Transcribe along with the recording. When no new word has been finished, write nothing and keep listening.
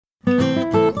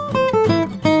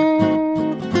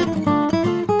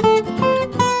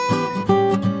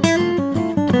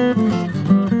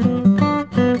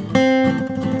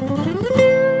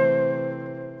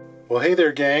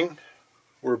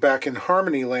back in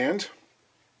Harmony land.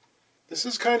 This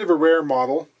is kind of a rare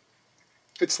model.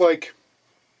 It's like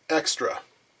extra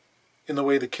in the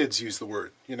way the kids use the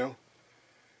word, you know?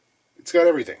 It's got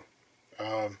everything.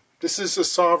 This is a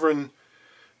Sovereign,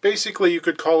 basically you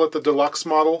could call it the deluxe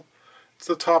model. It's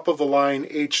the top of the line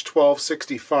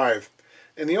H1265.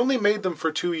 And they only made them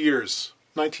for 2 years,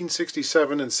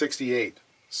 1967 and 68.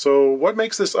 So what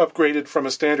makes this upgraded from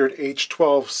a standard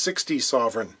H1260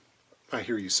 Sovereign, I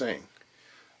hear you saying?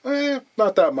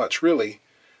 Not that much, really.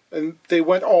 And they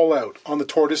went all out on the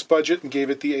tortoise budget and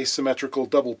gave it the asymmetrical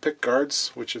double pick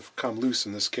guards, which have come loose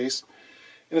in this case.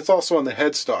 And it's also on the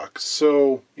headstock,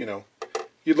 so, you know,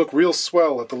 you'd look real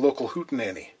swell at the local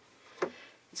hootenanny.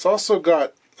 It's also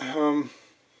got,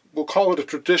 we'll call it a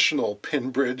traditional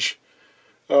pin bridge,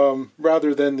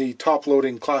 rather than the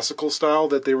top-loading classical style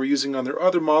that they were using on their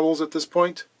other models at this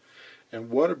point. And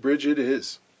what a bridge it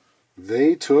is.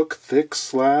 They took thick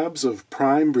slabs of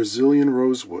prime Brazilian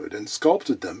rosewood and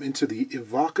sculpted them into the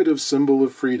evocative symbol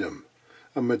of freedom,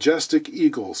 a majestic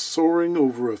eagle soaring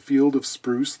over a field of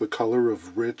spruce the color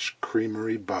of rich,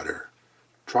 creamery butter.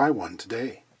 Try one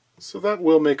today. So that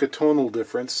will make a tonal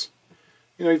difference.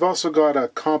 You know, you've also got a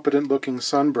competent-looking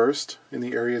sunburst in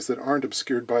the areas that aren't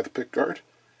obscured by the pickguard.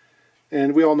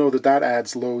 And we all know that that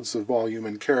adds loads of volume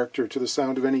and character to the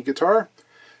sound of any guitar,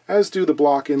 as do the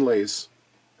block inlays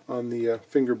on the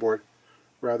fingerboard,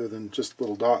 rather than just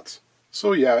little dots.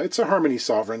 So yeah, it's a Harmony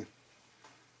Sovereign.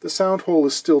 The sound hole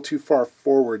is still too far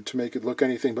forward to make it look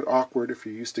anything but awkward if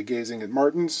you're used to gazing at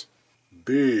Martins.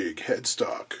 Big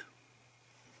headstock.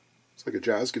 It's like a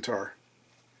jazz guitar.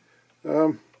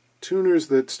 Tuners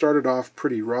that started off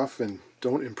pretty rough and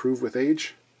don't improve with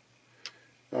age.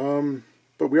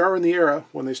 But we are in the era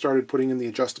when they started putting in the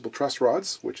adjustable truss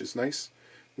rods, which is nice.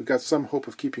 We've got some hope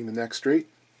of keeping the neck straight.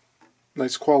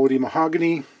 Nice quality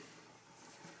mahogany.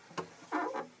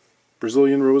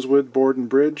 Brazilian rosewood board and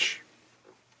bridge.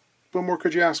 What more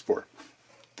could you ask for?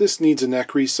 This needs a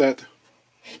neck reset.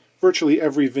 Virtually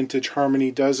every vintage Harmony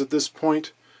does at this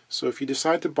point, so if you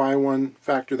decide to buy one,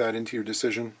 factor that into your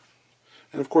decision.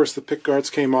 And of course the pick guards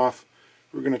came off.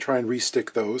 We're going to try and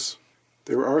re-stick those.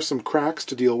 There are some cracks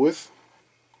to deal with.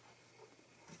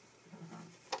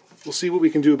 We'll see what we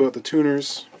can do about the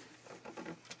tuners.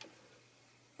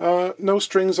 No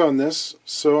strings on this,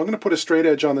 so I'm going to put a straight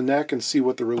edge on the neck and see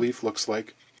what the relief looks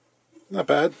like. Not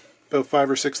bad, about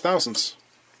 5 or 6 thousandths.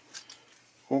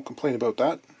 Won't complain about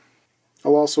that.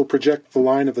 I'll also project the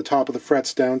line of the top of the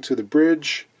frets down to the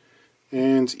bridge,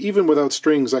 and even without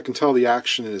strings I can tell the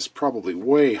action is probably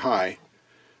way high,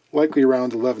 likely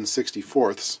around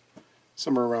 11/64,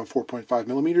 somewhere around 4.5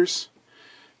 millimeters.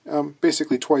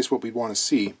 Basically twice what we'd want to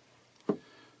see.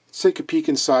 Let's take a peek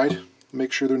inside,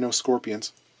 make sure there are no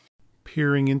scorpions.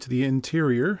 Peering into the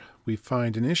interior, we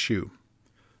find an issue.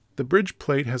 The bridge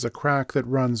plate has a crack that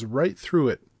runs right through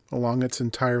it along its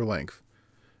entire length.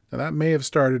 Now that may have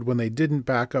started when they didn't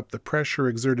back up the pressure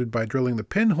exerted by drilling the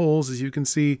pinholes, as you can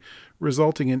see,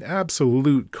 resulting in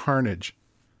absolute carnage.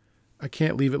 I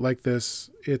can't leave it like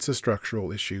this. It's a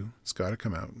structural issue. It's got to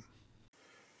come out.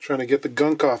 Trying to get the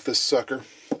gunk off this sucker.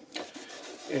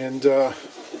 And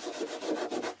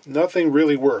nothing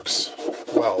really works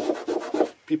well.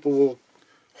 People will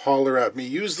holler at me,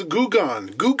 use the Goo Gone,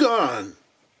 Goo Gone,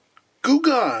 Goo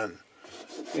Gone.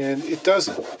 And it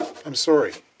doesn't. I'm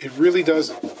sorry. It really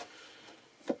doesn't.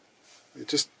 It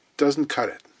just doesn't cut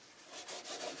it.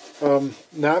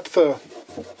 Naphtha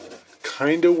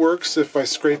kind of works if I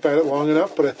scrape at it long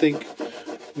enough, but I think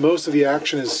most of the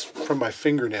action is from my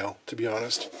fingernail, to be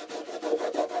honest.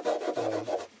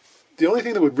 The only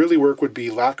thing that would really work would be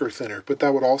lacquer thinner, but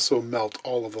that would also melt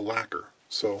all of the lacquer.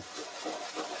 So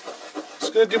I'm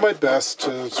just going to do my best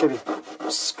to sort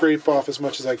of scrape off as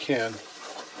much as I can.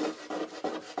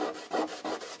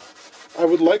 I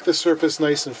would like the surface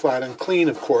nice and flat and clean,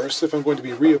 of course, if I'm going to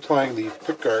be reapplying the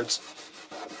pickguards,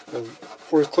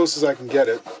 or as close as I can get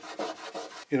it.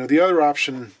 You know, the other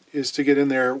option is to get in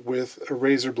there with a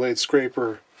razor blade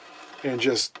scraper and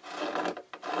just,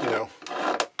 you know,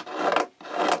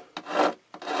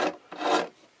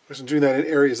 I'm doing that in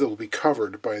areas that will be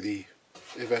covered by the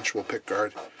eventual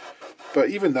pickguard. But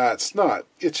even that's not,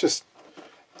 it's just,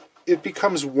 it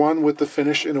becomes one with the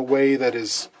finish in a way that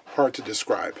is hard to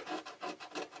describe.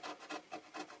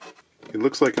 It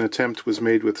looks like an attempt was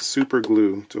made with super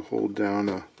glue to hold down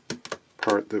a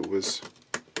part that was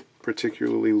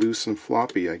particularly loose and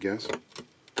floppy, I guess.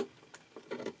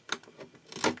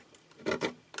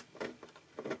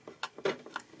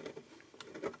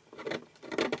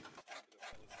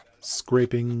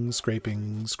 Scraping,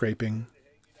 scraping, scraping.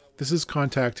 This is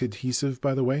contact adhesive,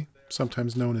 by the way,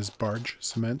 sometimes known as barge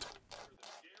cement.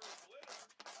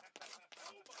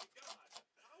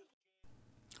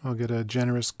 I'll get a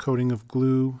generous coating of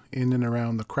glue in and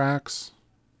around the cracks.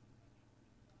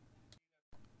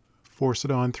 Force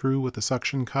it on through with a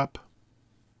suction cup.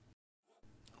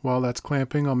 While that's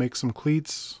clamping, I'll make some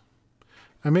cleats.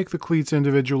 I make the cleats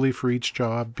individually for each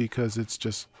job because it's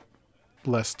just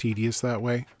less tedious that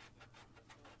way.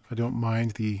 I don't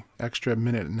mind the extra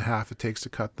minute and a half it takes to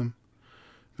cut them.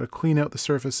 Gotta clean out the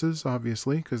surfaces,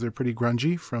 obviously, because they're pretty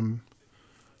grungy from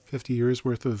 50 years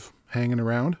worth of hanging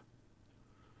around.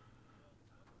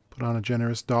 Put on a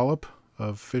generous dollop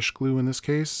of fish glue in this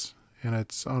case, and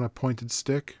it's on a pointed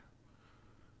stick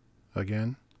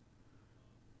again.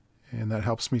 And that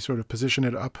helps me sort of position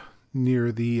it up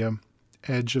near the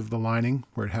edge of the lining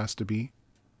where it has to be.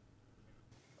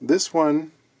 This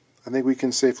one, I think we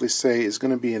can safely say, is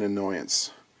going to be an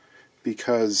annoyance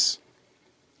because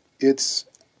it's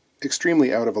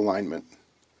extremely out of alignment.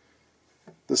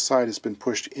 This side has been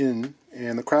pushed in,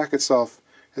 and the crack itself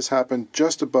has happened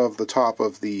just above the top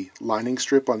of the lining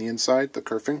strip on the inside, the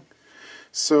kerfing.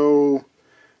 So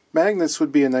magnets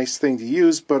would be a nice thing to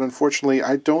use, but unfortunately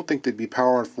I don't think they'd be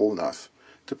powerful enough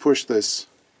to push this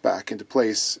back into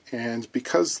place. And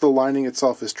because the lining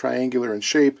itself is triangular in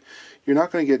shape, you're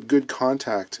not going to get good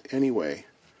contact anyway.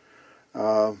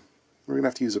 We're going to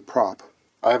have to use a prop.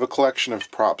 I have a collection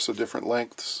of props of different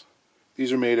lengths.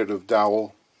 These are made out of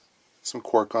dowel, some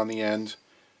cork on the end,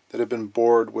 that have been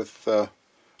bored with a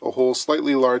hole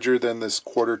slightly larger than this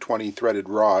 1/4 threaded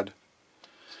rod.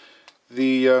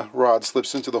 The rod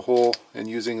slips into the hole, and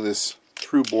using this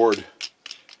through board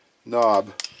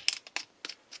knob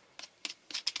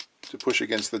to push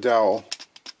against the dowel,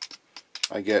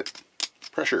 I get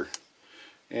pressure.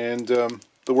 And the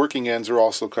working ends are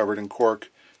also covered in cork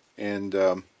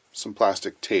and some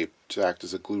plastic tape to act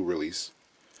as a glue release.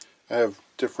 I have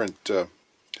different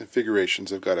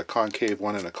configurations. I've got a concave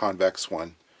one and a convex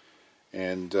one,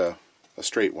 and a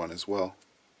straight one as well.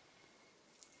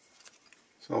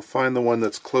 So I'll find the one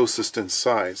that's closest in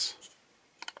size.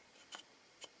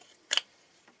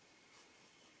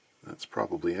 That's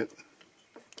probably it.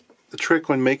 The trick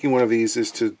when making one of these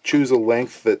is to choose a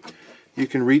length that you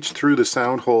can reach through the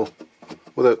sound hole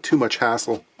without too much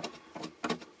hassle.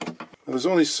 There's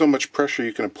only so much pressure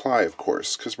you can apply, of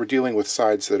course, because we're dealing with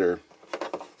sides that are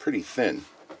pretty thin.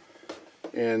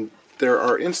 And there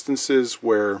are instances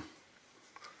where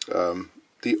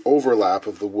the overlap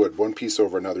of the wood, one piece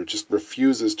over another, just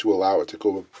refuses to allow it to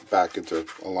go back into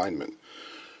alignment.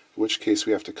 In which case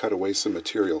we have to cut away some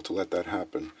material to let that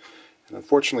happen. And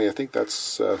unfortunately, I think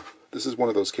this is one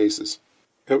of those cases.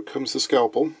 Out comes the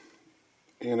scalpel,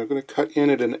 and I'm going to cut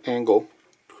in at an angle,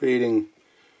 creating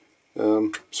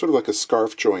sort of like a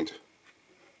scarf joint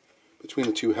between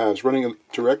the two halves, running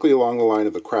directly along the line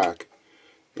of the crack.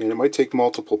 And it might take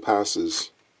multiple passes.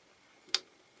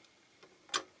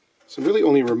 So I'm really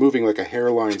only removing like a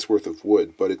hairline's worth of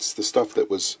wood, but it's the stuff that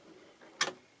was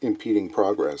impeding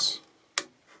progress.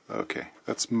 Okay,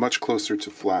 that's much closer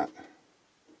to flat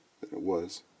than it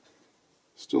was.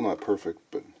 Still not perfect,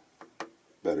 but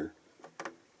better.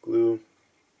 Glue. In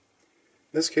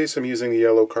this case I'm using the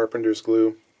yellow carpenter's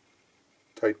glue,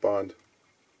 tight bond,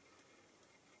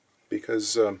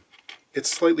 because it's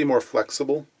slightly more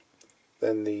flexible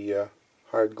than the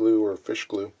hard glue or fish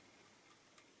glue.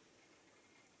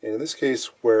 And in this case,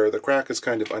 where the crack is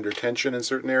kind of under tension in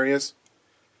certain areas,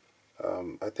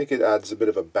 I think it adds a bit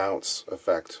of a bounce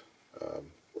effect,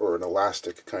 or an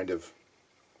elastic kind of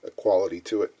quality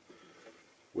to it,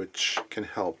 which can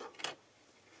help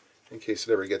in case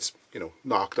it ever gets,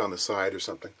 knocked on the side or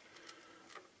something.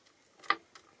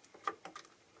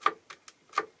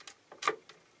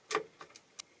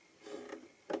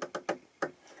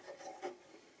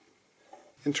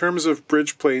 In terms of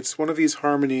bridge plates, one of these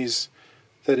harmonies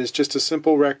that is just a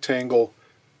simple rectangle,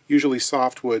 usually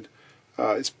softwood,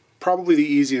 is probably the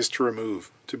easiest to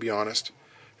remove, to be honest,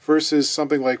 versus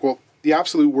something like, well, the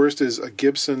absolute worst is a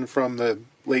Gibson from the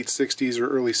late 60s or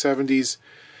early 70s.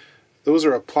 Those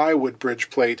are a plywood bridge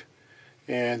plate,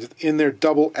 and in their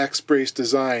double X-brace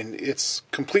design, it's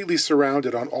completely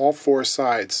surrounded on all four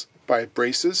sides by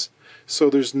braces, so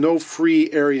there's no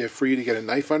free area for you to get a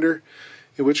knife under,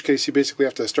 in which case you basically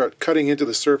have to start cutting into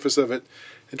the surface of it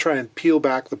and try and peel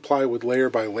back the plywood layer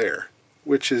by layer,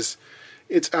 it's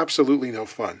absolutely no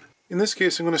fun. In this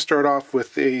case, I'm going to start off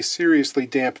with a seriously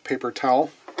damp paper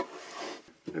towel.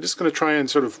 I'm just going to try and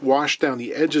sort of wash down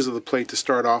the edges of the plate to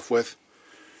start off with,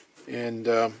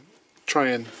 and try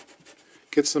and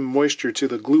get some moisture to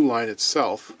the glue line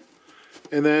itself.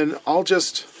 And then I'll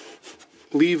just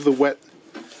leave the wet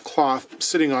cloth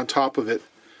sitting on top of it,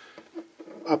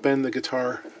 upend the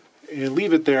guitar, and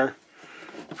leave it there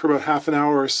for about half an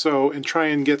hour or so and try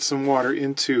and get some water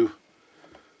into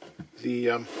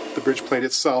the bridge plate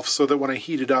itself so that when I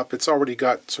heat it up, it's already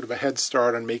got sort of a head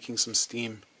start on making some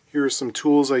steam. Here are some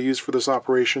tools I use for this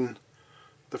operation.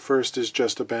 The first is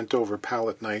just a bent over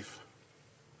palette knife,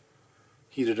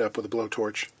 heated up with a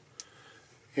blowtorch.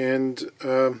 And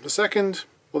the second,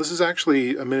 well, this is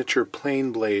actually a miniature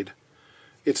plane blade.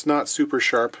 It's not super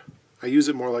sharp. I use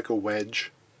it more like a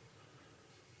wedge.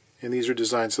 And these are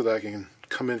designed so that I can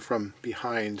come in from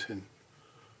behind and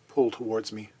pull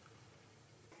towards me.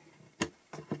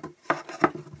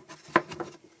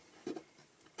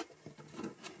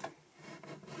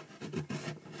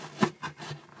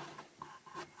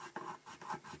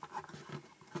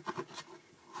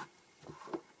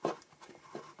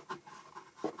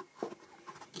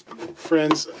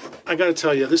 Friends, I gotta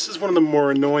tell you, this is one of the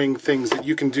more annoying things that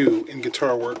you can do in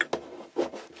guitar work.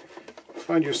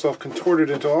 Find yourself contorted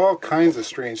into all kinds of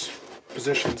strange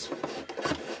positions.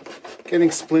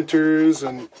 Getting splinters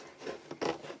and...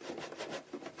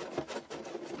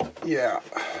 yeah,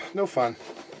 no fun.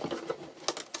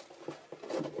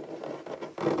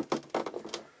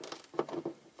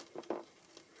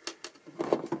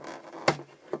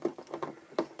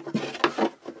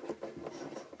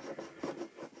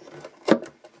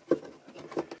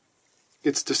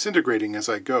 It's disintegrating as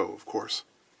I go, of course.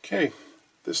 Okay,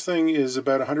 this thing is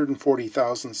about 140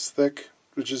 thousandths thick,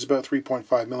 which is about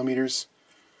 3.5 millimeters.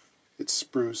 It's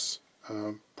spruce,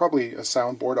 probably a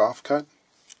soundboard offcut.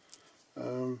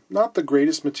 Not the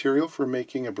greatest material for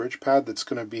making a bridge pad that's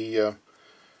going to be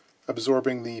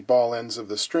absorbing the ball ends of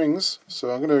the strings, so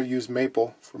I'm going to use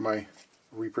maple for my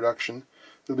reproduction.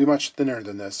 It'll be much thinner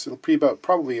than this. It'll be about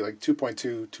probably like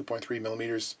 2.2, 2.3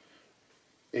 millimeters.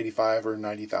 85 or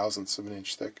 90 thousandths of an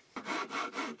inch thick.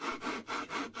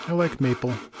 I like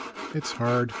maple. It's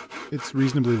hard. It's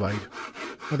reasonably light.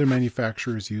 Other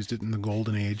manufacturers used it in the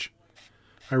golden age.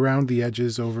 I round the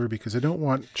edges over because I don't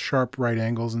want sharp right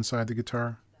angles inside the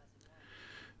guitar.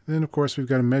 And then of course we've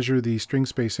got to measure the string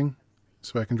spacing,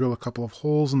 so I can drill a couple of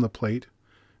holes in the plate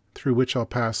through which I'll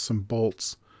pass some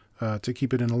bolts to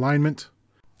keep it in alignment.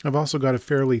 I've also got a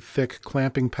fairly thick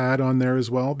clamping pad on there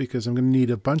as well because I'm going to need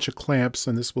a bunch of clamps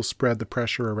and this will spread the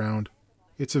pressure around.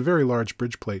 It's a very large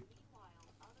bridge plate.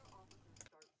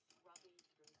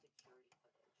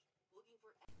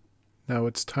 Now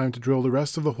it's time to drill the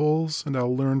rest of the holes and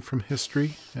I'll learn from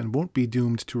history and won't be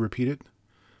doomed to repeat it.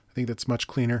 I think that's much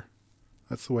cleaner.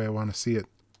 That's the way I want to see it.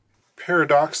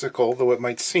 Paradoxical though it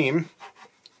might seem,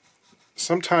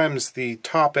 sometimes the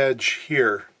top edge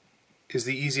here is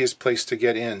the easiest place to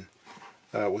get in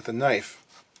with a knife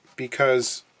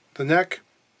because the neck,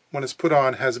 when it's put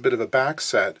on, has a bit of a back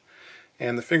set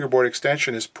and the fingerboard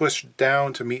extension is pushed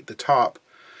down to meet the top.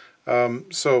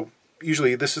 So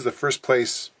usually this is the first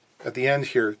place at the end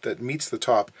here that meets the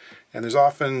top, and there's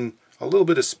often a little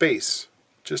bit of space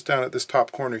just down at this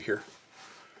top corner here.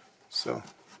 So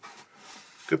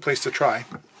good place to try.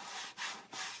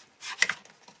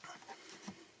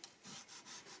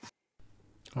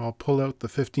 I'll pull out the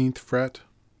 15th fret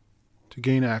to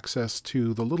gain access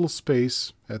to the little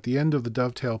space at the end of the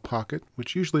dovetail pocket,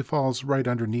 which usually falls right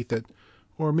underneath it,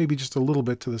 or maybe just a little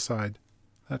bit to the side.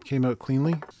 That came out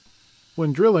cleanly.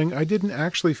 When drilling, I didn't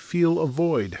actually feel a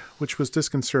void, which was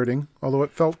disconcerting, although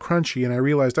it felt crunchy and I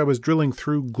realized I was drilling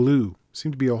through glue.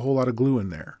 Seemed to be a whole lot of glue in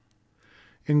there.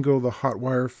 In go the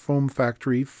Hotwire Foam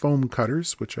Factory foam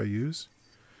cutters, which I use.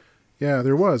 Yeah,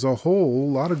 there was a whole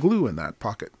lot of glue in that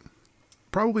pocket.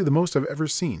 Probably the most I've ever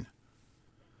seen.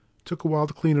 Took a while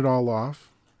to clean it all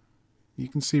off. You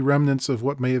can see remnants of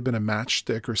what may have been a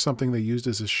matchstick or something they used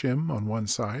as a shim on one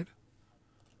side.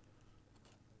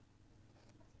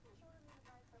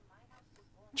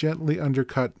 Gently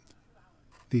undercut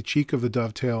the cheek of the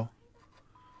dovetail,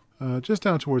 just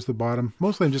down towards the bottom.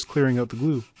 Mostly I'm just clearing out the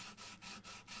glue.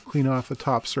 Clean off the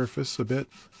top surface a bit,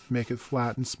 make it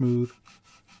flat and smooth.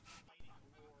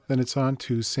 Then it's on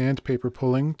to sandpaper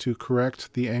pulling to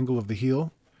correct the angle of the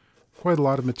heel. Quite a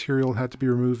lot of material had to be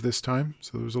removed this time,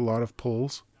 so there was a lot of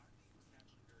pulls.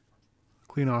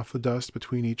 Clean off the dust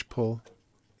between each pull.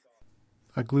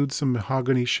 I glued some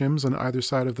mahogany shims on either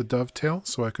side of the dovetail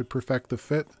so I could perfect the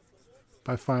fit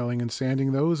by filing and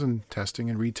sanding those and testing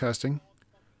and retesting.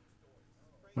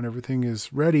 When everything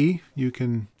is ready, you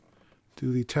can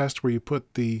do the test where you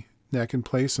put the neck in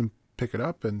place and pick it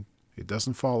up and it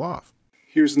doesn't fall off.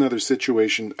 Here's another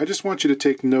situation. I just want you to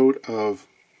take note of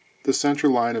the center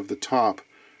line of the top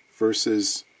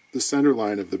versus the center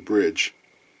line of the bridge.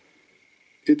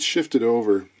 It's shifted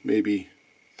over maybe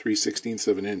 3/16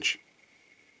 of an inch.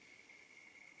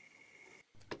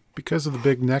 Because of the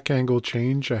big neck angle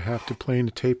change, I have to plane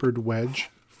a tapered wedge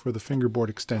for the fingerboard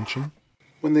extension.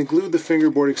 When they glued the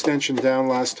fingerboard extension down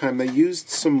last time, they used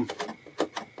some,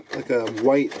 like a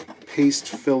white paste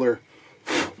filler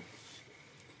of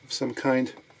some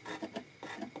kind,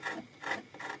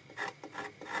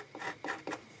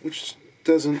 which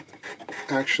doesn't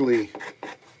actually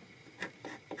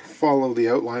follow the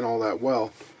outline all that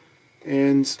well.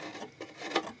 And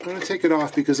I'm going to take it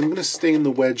off because I'm going to stain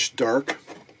the wedge dark.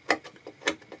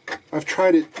 I've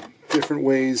tried it different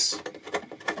ways.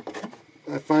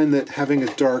 I find that having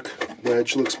a dark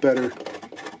wedge looks better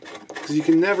because you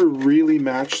can never really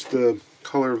match the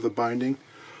color of the binding,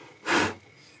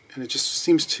 and it just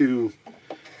seems to,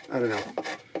 I don't know,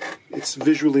 it's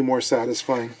visually more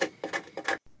satisfying.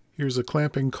 Here's a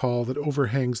clamping caul that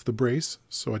overhangs the brace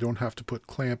so I don't have to put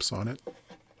clamps on it.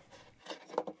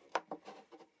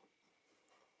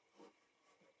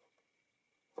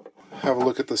 Have a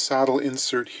look at the saddle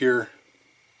insert here.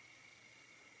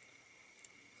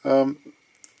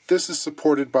 This is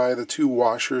supported by the two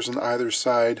washers on either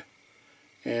side,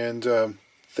 and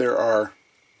there are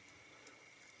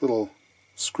little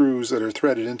screws that are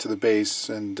threaded into the base,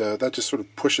 and that just sort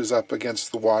of pushes up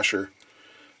against the washer.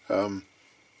 You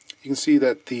can see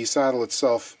that the saddle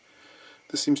itself,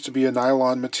 this seems to be a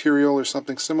nylon material or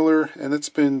something similar, and it's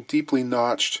been deeply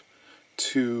notched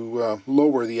to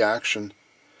lower the action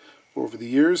over the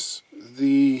years.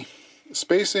 The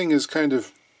spacing is kind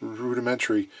of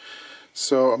rudimentary,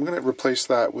 so I'm going to replace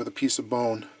that with a piece of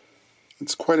bone.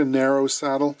 It's quite a narrow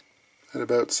saddle at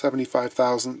about 75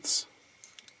 thousandths,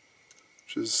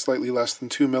 which is slightly less than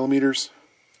 2 millimeters.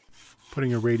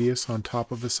 Putting a radius on top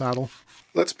of the saddle.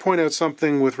 Let's point out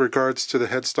something with regards to the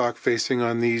headstock facing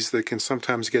on these that can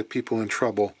sometimes get people in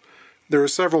trouble. There are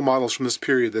several models from this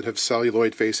period that have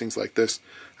celluloid facings like this.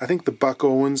 I think the Buck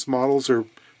Owens models are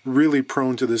really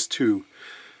prone to this too.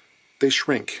 They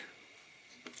shrink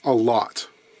a lot.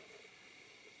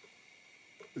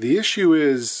 The issue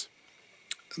is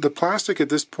the plastic at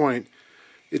this point,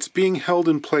 it's being held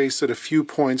in place at a few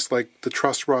points like the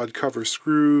truss rod cover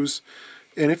screws,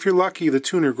 and if you're lucky, the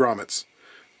tuner grommets.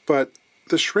 But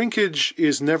the shrinkage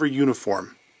is never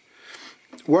uniform.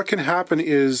 What can happen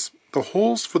is the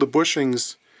holes for the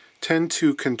bushings tend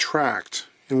to contract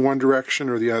in one direction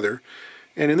or the other,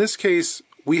 and in this case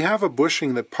we have a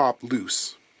bushing that popped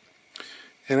loose.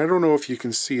 And I don't know if you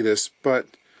can see this, but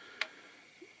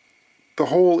the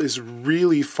hole is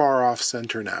really far off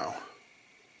center now,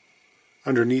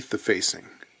 underneath the facing.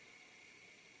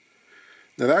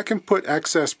 Now that can put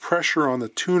excess pressure on the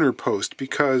tuner post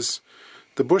because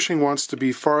the bushing wants to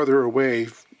be farther away,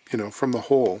 from the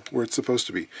hole where it's supposed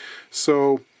to be.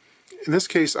 So in this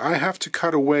case, I have to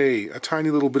cut away a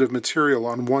tiny little bit of material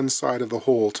on one side of the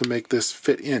hole to make this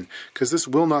fit in, because this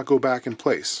will not go back in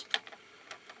place.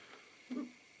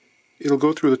 It'll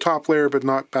go through the top layer but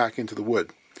not back into the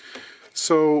wood.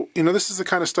 So, this is the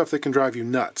kind of stuff that can drive you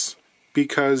nuts,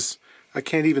 because I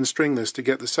can't even string this to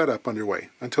get the setup underway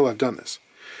until I've done this.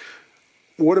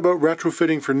 What about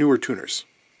retrofitting for newer tuners?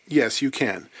 Yes, you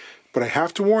can, but I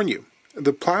have to warn you,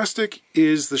 the plastic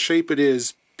is the shape it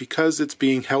is because it's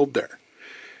being held there.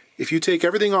 If you take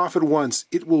everything off at once,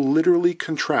 it will literally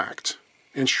contract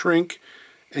and shrink,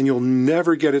 and you'll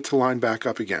never get it to line back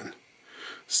up again.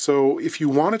 So if you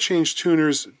want to change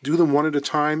tuners, do them one at a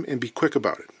time and be quick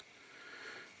about it.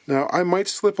 Now, I might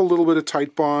slip a little bit of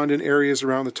tight bond in areas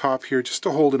around the top here just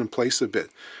to hold it in place a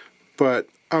bit, but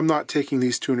I'm not taking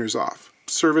these tuners off.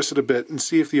 Service it a bit and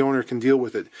see if the owner can deal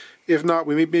with it. If not,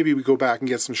 maybe we go back and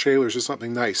get some shalers or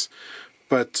something nice.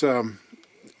 But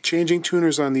changing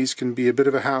tuners on these can be a bit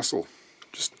of a hassle,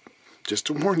 just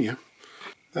to warn you.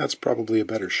 That's probably a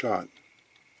better shot.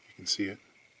 You can see it.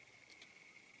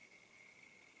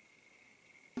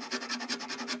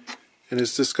 And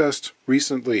as discussed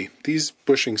recently, these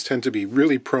bushings tend to be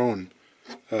really prone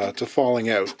to falling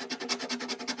out.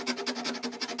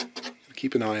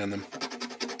 Keep an eye on them.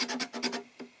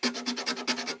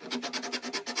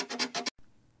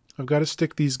 I've got to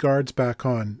stick these guards back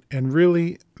on, and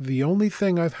really the only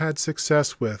thing I've had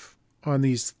success with on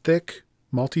these thick,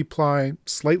 multiply,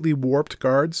 slightly warped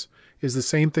guards is the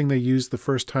same thing they used the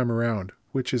first time around,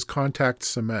 which is contact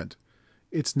cement.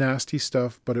 It's nasty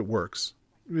stuff, but it works.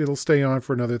 It'll stay on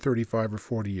for another 35 or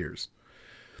 40 years.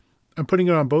 I'm putting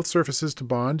it on both surfaces to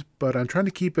bond, but I'm trying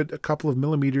to keep it a couple of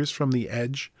millimeters from the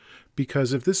edge,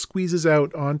 because if this squeezes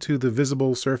out onto the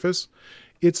visible surface,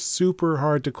 it's super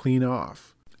hard to clean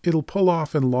off. It'll pull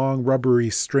off in long rubbery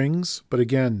strings, but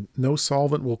again, no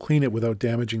solvent will clean it without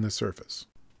damaging the surface.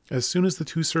 As soon as the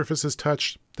two surfaces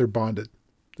touch, they're bonded.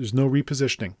 There's no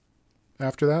repositioning.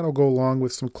 After that, I'll go along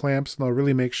with some clamps and I'll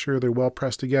really make sure they're well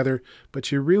pressed together,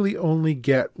 but you really only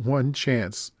get one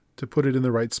chance to put it in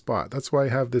the right spot. That's why I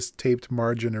have this taped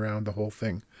margin around the whole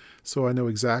thing, so I know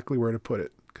exactly where to put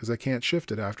it, because I can't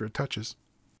shift it after it touches.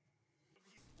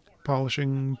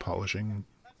 Polishing, polishing,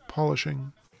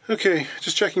 polishing. Okay,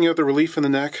 just checking out the relief in the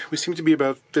neck. We seem to be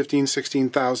about 16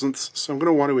 thousandths, so I'm going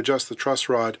to want to adjust the truss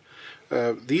rod.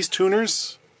 These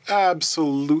tuners,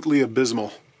 absolutely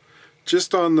abysmal.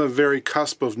 Just on the very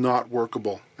cusp of not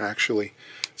workable, actually.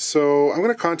 So I'm going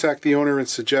to contact the owner and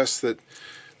suggest that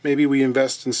maybe we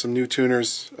invest in some new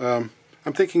tuners. I'm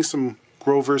thinking some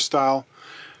Grover style.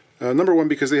 Number one,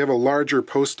 because they have a larger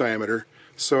post diameter,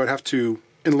 so I'd have to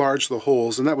enlarge the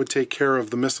holes, and that would take care of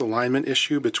the misalignment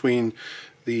issue between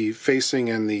the facing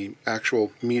and the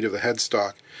actual meat of the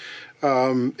headstock.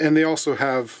 And they also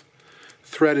have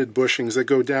threaded bushings that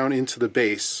go down into the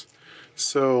base.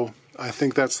 So I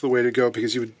think that's the way to go,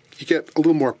 because you get a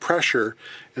little more pressure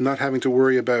and not having to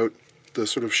worry about the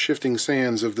sort of shifting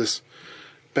sands of this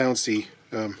bouncy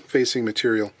facing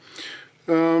material.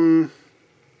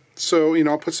 So,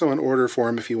 I'll put some on order for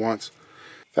him if he wants.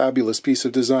 Fabulous piece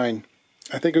of design.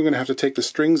 I think I'm going to have to take the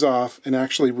strings off and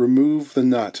actually remove the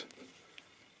nut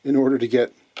in order to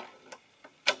get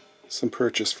some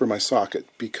purchase for my socket,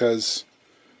 because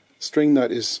string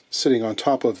nut is sitting on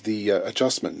top of the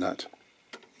adjustment nut.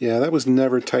 Yeah, that was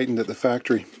never tightened at the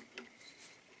factory.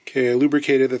 Okay, I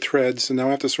lubricated the threads, and now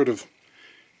I have to sort of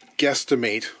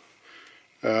guesstimate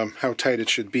how tight it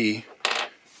should be,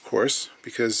 of course,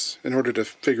 because in order to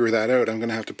figure that out, I'm going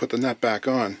to have to put the nut back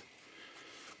on,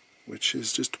 which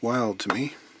is just wild to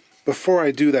me. Before I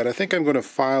do that, I think I'm going to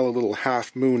file a little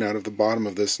half moon out of the bottom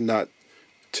of this nut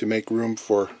to make room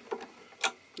for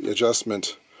the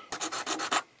adjustment.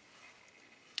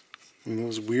 And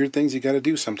those weird things you got to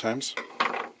do sometimes.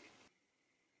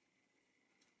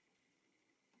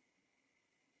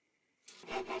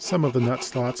 Some of the nut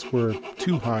slots were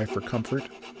too high for comfort.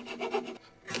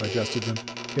 I adjusted them.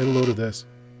 Get a load of this.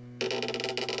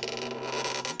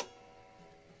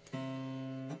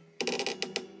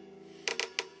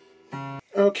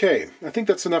 Okay, I think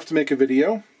that's enough to make a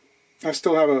video. I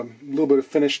still have a little bit of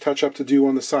finish touch-up to do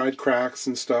on the side cracks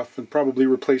and stuff, and probably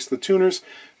replace the tuners,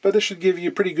 but this should give you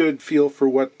a pretty good feel for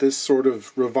what this sort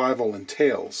of revival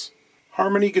entails.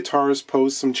 Harmony guitars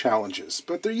pose some challenges,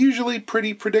 but they're usually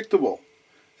pretty predictable.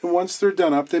 And once they're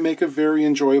done up, they make a very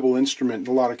enjoyable instrument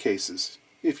in a lot of cases,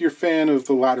 if you're a fan of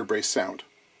the ladder brace sound.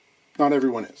 Not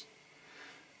everyone is.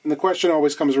 And the question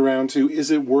always comes around to, is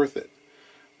it worth it?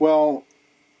 Well,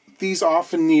 these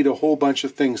often need a whole bunch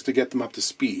of things to get them up to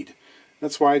speed.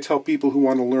 That's why I tell people who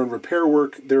want to learn repair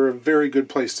work, they're a very good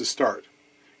place to start,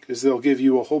 because they'll give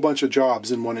you a whole bunch of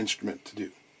jobs in one instrument to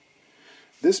do.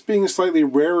 This being a slightly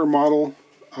rarer model,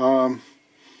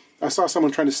 I saw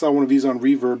someone trying to sell one of these on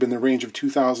Reverb in the range of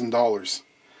 $2,000.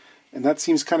 And that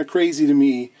seems kind of crazy to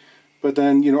me, but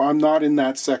then, I'm not in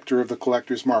that sector of the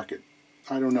collector's market.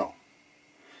 I don't know.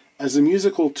 As a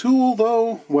musical tool,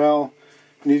 though, well,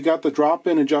 you've got the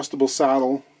drop-in adjustable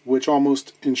saddle, which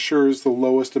almost ensures the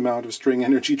lowest amount of string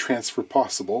energy transfer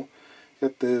possible. You've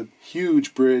got the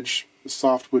huge bridge, the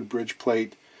softwood bridge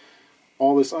plate,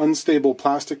 all this unstable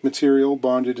plastic material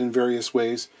bonded in various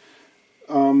ways.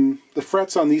 The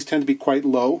frets on these tend to be quite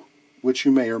low, which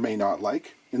you may or may not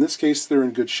like. In this case, they're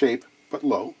in good shape, but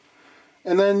low.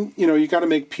 And then, you got to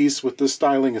make peace with the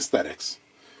styling aesthetics.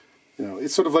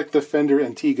 It's sort of like the Fender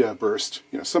Antigua burst.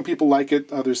 Some people like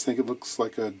it, others think it looks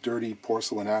like a dirty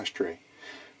porcelain ashtray.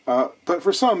 But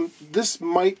for some, this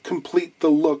might complete the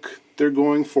look they're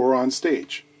going for on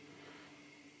stage.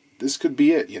 This could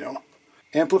be it,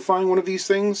 Amplifying one of these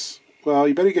things? Well,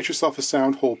 you better get yourself a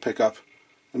sound hole pickup,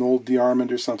 an old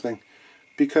DeArmond or something,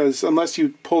 because unless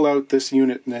you pull out this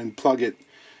unit and then plug it,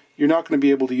 you're not going to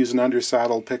be able to use an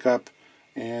undersaddle pickup,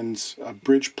 and a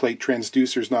bridge plate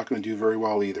transducer is not going to do very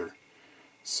well either.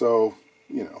 So,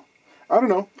 I don't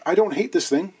know. I don't hate this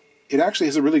thing. It actually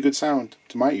has a really good sound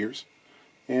to my ears,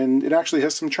 and it actually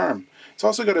has some charm. It's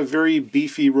also got a very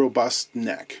beefy, robust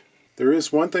neck. There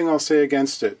is one thing I'll say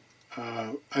against it.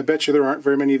 I bet you there aren't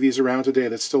very many of these around today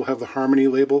that still have the Harmony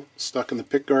label stuck in the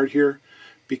pickguard here,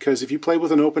 because if you play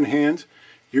with an open hand,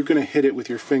 you're going to hit it with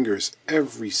your fingers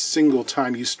every single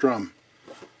time you strum.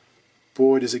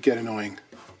 Boy, does it get annoying.